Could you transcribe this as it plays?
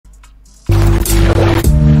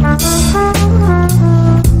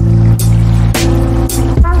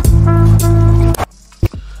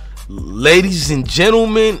Ladies and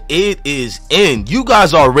gentlemen, it is in. You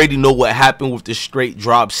guys already know what happened with the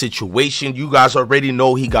Straightdroppp situation. You guys already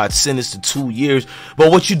know he got sentenced to 2 years.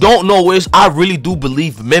 But what you don't know is I really do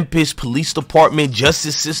believe Memphis Police Department,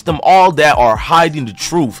 justice system, all that are hiding the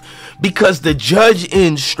truth. Because the judge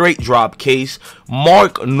in Straightdroppp case,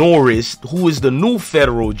 Mark Norris, who is the new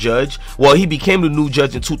federal judge, well, he became the new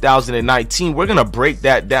judge in 2019. We're going to break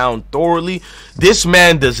that down thoroughly. This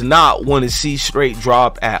man does not want to see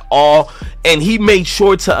Straightdroppp at all. And he made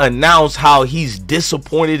sure to announce how he's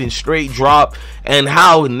disappointed in Straightdroppp and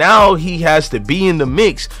how now he has to be in the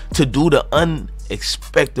mix to do the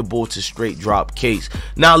unexpectable to Straightdroppp case.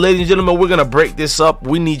 Now, ladies and gentlemen, we're going to break this up.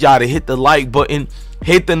 We need y'all to hit the like button.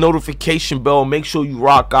 Hit the notification bell. Make sure you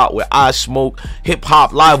rock out with I Smoke Hip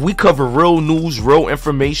Hop Live. We cover real news, real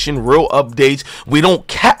information, real updates. We don't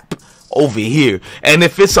cap over here. And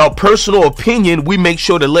if it's a personal opinion, we make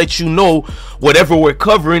sure to let you know whatever we're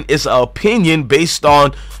covering is an opinion based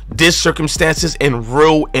on this circumstances and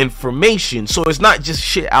real information. So it's not just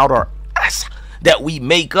shit out our ass that we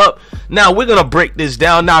make up. Now we're gonna break this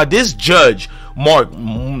down. Now this judge, Mark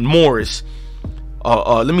Morris,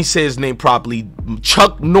 let me say his name properly.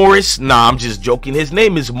 Chuck Norris. Nah, I'm just joking. His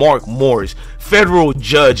name is Mark Morris, federal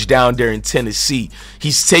judge down there in Tennessee.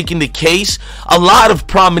 He's taking the case. A lot of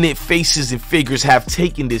prominent faces and figures have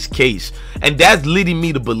taken this case, and that's leading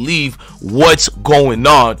me to believe what's going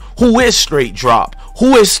on. Who is Straightdroppp?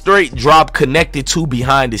 Who is Straightdroppp connected to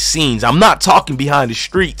behind the scenes? I'm not talking behind the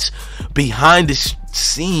streets, behind the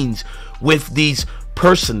scenes with these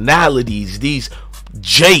personalities, these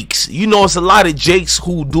Jakes. You know, it's a lot of Jakes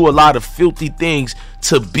who do a lot of filthy things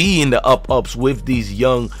to be in the ups with these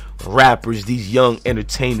young rappers, these young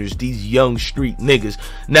entertainers, these young street niggas.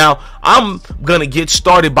 Now I'm gonna get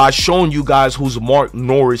started by showing you guys who's Mark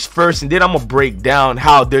Norris first, and then I'm gonna break down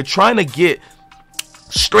how they're trying to get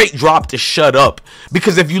Straightdroppp to shut up.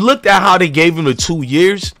 Because if you looked at how they gave him the 2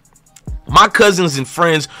 years, my cousins and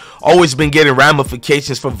friends always been getting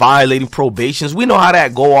ramifications for violating probations. We know how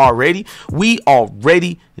that go already. We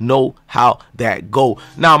already know how that go.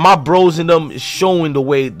 Now my bros and them is showing the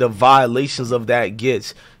way the violations of that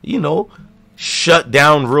gets, you know, shut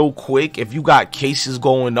down real quick. If you got cases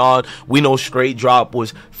going on, we know Straightdroppp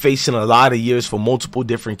was facing a lot of years for multiple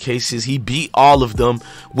different cases. He beat all of them,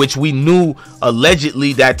 which we knew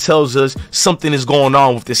allegedly. That tells us something is going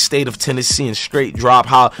on with the state of Tennessee and Straightdroppp.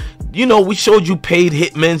 How, you know, we showed you paid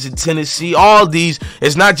hitmen in Tennessee. All these,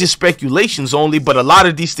 it's not just speculations only, but a lot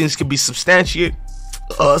of these things can be substantiated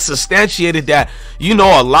that, you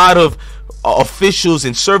know, a lot of officials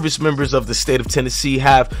and service members of the state of Tennessee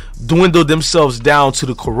have dwindled themselves down to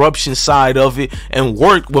the corruption side of it and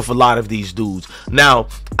worked with a lot of these dudes. Now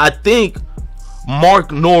I think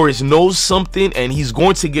Mark Norris knows something, and he's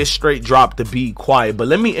going to get Straightdroppp to be quiet. But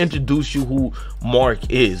let me introduce you who Mark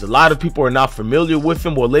is. A lot of people are not familiar with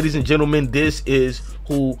him. Well, ladies and gentlemen, this is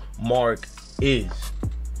who Mark is.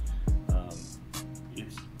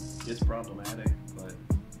 It's problematic, but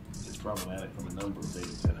it's problematic from a number of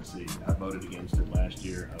states of Tennessee. I voted against it last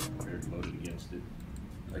year. I was prepared to vote against it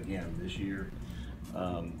again this year.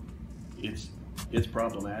 It's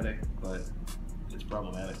problematic, but it's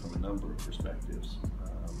problematic from a number of perspectives.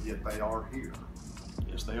 Yet they are here.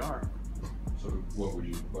 Yes, they are. So what would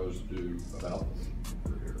you propose to do about them if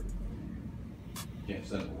they're here? You can't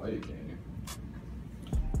send them away, can you?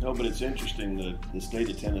 No, but it's interesting that the state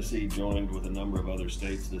of Tennessee joined with a number of other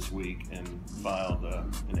states this week and filed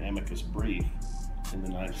an amicus brief in the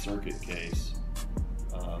Ninth Circuit case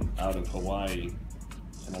out of Hawaii.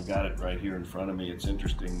 And I've got it right here in front of me. It's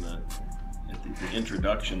interesting that the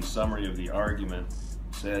introduction summary of the argument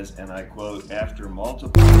says, and I quote, "After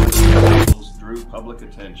multiple proposals drew public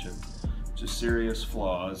attention to serious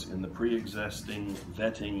flaws in the pre-existing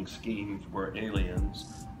vetting scheme for aliens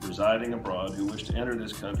residing abroad who wish to enter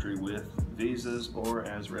this country with visas or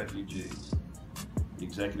as refugees, the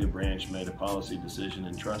executive branch made a policy decision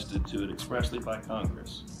entrusted to it expressly by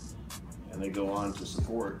Congress." And they go on to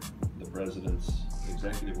support the president's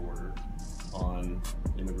executive order on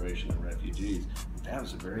immigration and refugees. That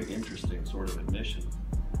was a very interesting sort of admission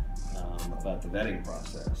about the vetting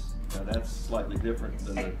process. Now that's slightly different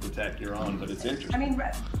than the tack you're on, but it's interesting. I mean,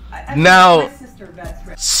 Now, my sister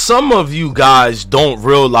vets. some of you guys don't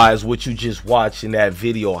realize what you just watched in that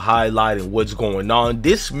video highlighting what's going on.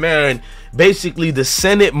 This man, basically the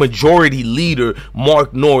Senate Majority Leader,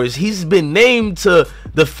 Mark Norris, he's been named to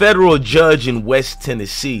the federal judge in West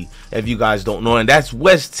Tennessee, if you guys don't know, and that's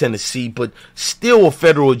West Tennessee, but still a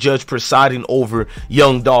federal judge presiding over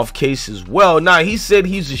young Dolph case as well. Now, he said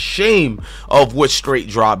he's ashamed of what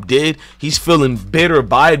Straightdroppp did. He's feeling bitter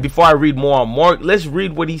by it. Before I read more on Mark, let's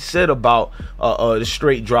read what he said about the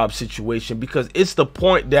Straightdroppp situation, because it's the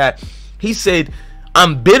point that he said,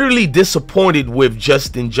 "I'm bitterly disappointed with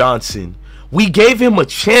Justin Johnson. We gave him a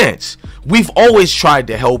chance. We've always tried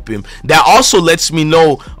to help him." That also lets me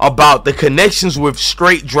know about the connections with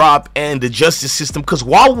Straightdroppp and the justice system, because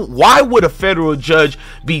why would a federal judge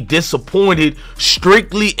be disappointed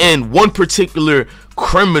strictly in one particular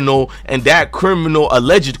criminal, and that criminal,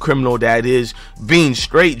 alleged criminal that is, being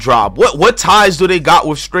Straightdroppp? What ties do they got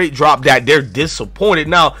with Straightdroppp that they're disappointed?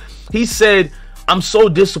 Now, he said, "I'm so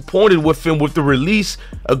disappointed with him with the release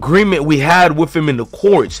agreement we had with him in the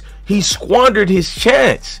courts. He squandered his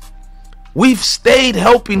chance. We've stayed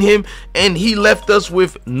helping him, and he left us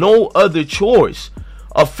with no other choice."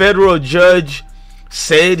 A federal judge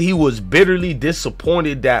said he was bitterly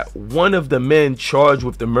disappointed that one of the men charged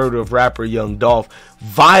with the murder of rapper Young Dolph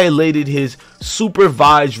violated his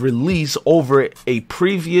supervised release over a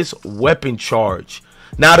previous weapon charge.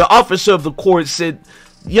 Now, the officer of the court said,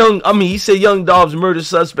 Young Dolph's murder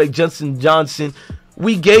suspect, Justin Johnson,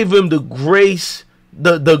 we gave him the grace,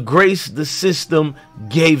 the grace the system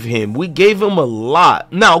gave him. We gave him a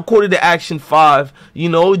lot. Now, according to Action 5,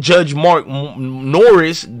 Judge Mark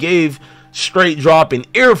Norris gave Straightdroppp an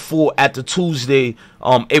earful at the Tuesday,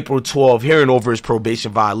 April 12th hearing over his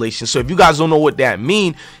probation violation. So if you guys don't know what that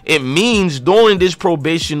means, it means during this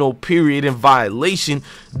probational period and violation,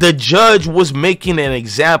 the judge was making an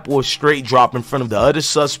example of Straightdroppp in front of the other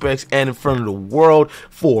suspects and in front of the world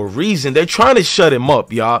for a reason. They're trying to shut him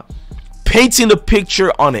up, y'all. Painting a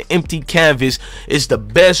picture on an empty canvas is the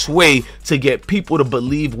best way to get people to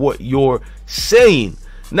believe what you're saying.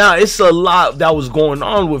 Now, it's a lot that was going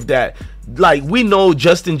on with that. Like, we know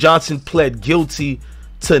Justin Johnson pled guilty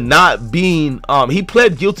to not being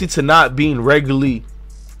regularly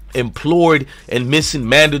employed and missing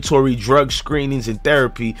mandatory drug screenings and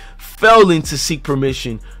therapy, failing to seek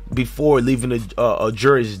permission before leaving a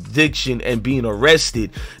jurisdiction and being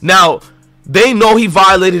arrested. Now, they know he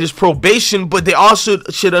violated his probation, but they also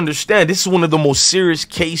should understand this is one of the most serious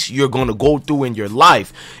cases you're going to go through in your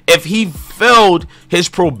life. If he failed his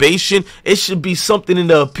probation, it should be something in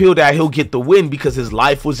the appeal that he'll get the win, because his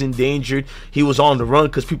life was endangered. He was on the run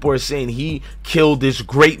because people are saying he killed this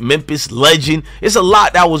great Memphis legend. It's a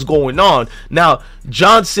lot that was going on. Now,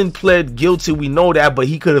 Johnson pled guilty, we know that, but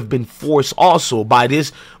he could have been forced also by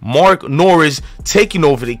this Mark Norris taking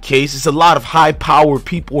over the case. It's a lot of high-powered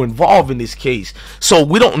people involved in this case, so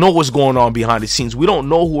we don't know what's going on behind the scenes. We don't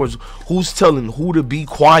know who's telling who to be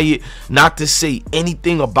quiet, not to say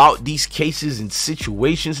anything about these cases and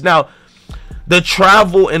situations. Now, the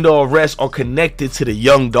travel and the arrest are connected to the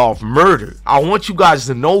Young Dolph murder. I want you guys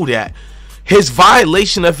to know that his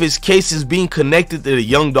violation of his case is being connected to the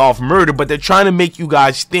Young Dolph murder, but they're trying to make you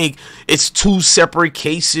guys think it's two separate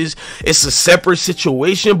cases, it's a separate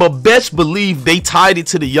situation. But best believe they tied it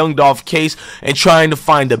to the Young Dolph case and trying to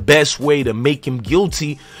find the best way to make him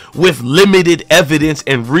guilty with limited evidence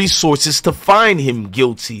and resources to find him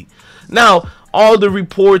guilty. Now, all the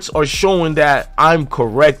reports are showing that I'm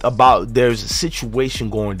correct about there's a situation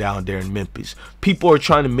going down there in Memphis. People are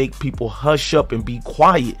trying to make people hush up and be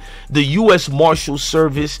quiet. The U.S. Marshal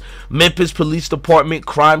Service, Memphis Police Department,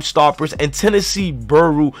 Crime Stoppers, and Tennessee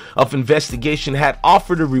Bureau of Investigation had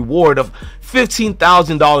offered a reward of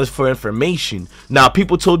 $15,000 for information. Now,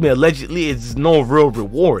 people told me allegedly it's no real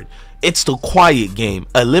reward. It's the quiet game,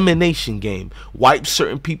 elimination game. Wipe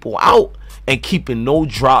certain people out and keeping no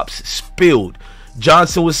drops spilled.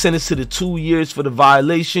 Johnson was sentenced to the 2 years for the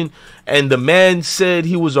violation, and the man said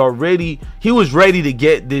he was ready to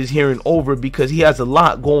get this hearing over because he has a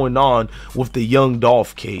lot going on with the Young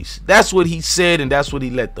Dolph case. That's what he said, and that's what he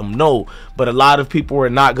let them know. But a lot of people are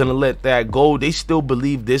not going to let that go. They still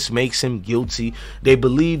believe this makes him guilty. They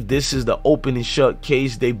believe this is the open and shut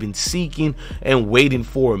case they've been seeking and waiting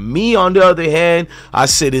for. Me, on the other hand, I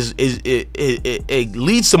said it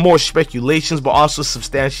leads to more speculations, but also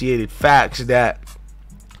substantiated facts that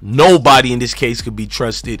nobody in this case could be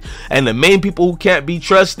trusted, and the main people who can't be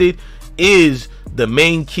trusted is the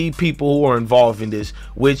main key people who are involved in this,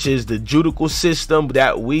 which is the judicial system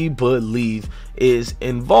that we believe is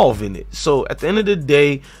involved in it. So at the end of the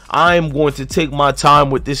day, I'm going to take my time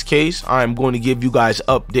with this case. I'm going to give you guys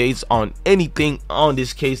updates on anything on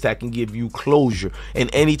this case that can give you closure in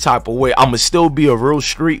any type of way. I'm gonna still be a real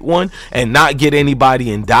street one and not get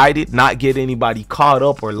anybody indicted, not get anybody caught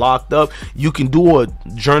up or locked up. You can do a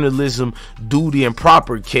journalism duty in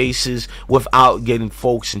proper cases without getting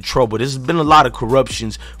folks in trouble. There's been a lot of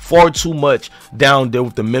corruptions, far too much down there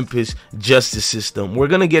with the Memphis justice system. We're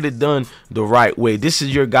gonna get it done the right way. This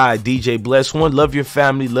is your guy, DJ Bless One. Love your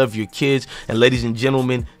family, love your kids, and ladies and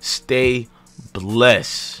gentlemen, stay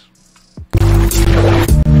blessed.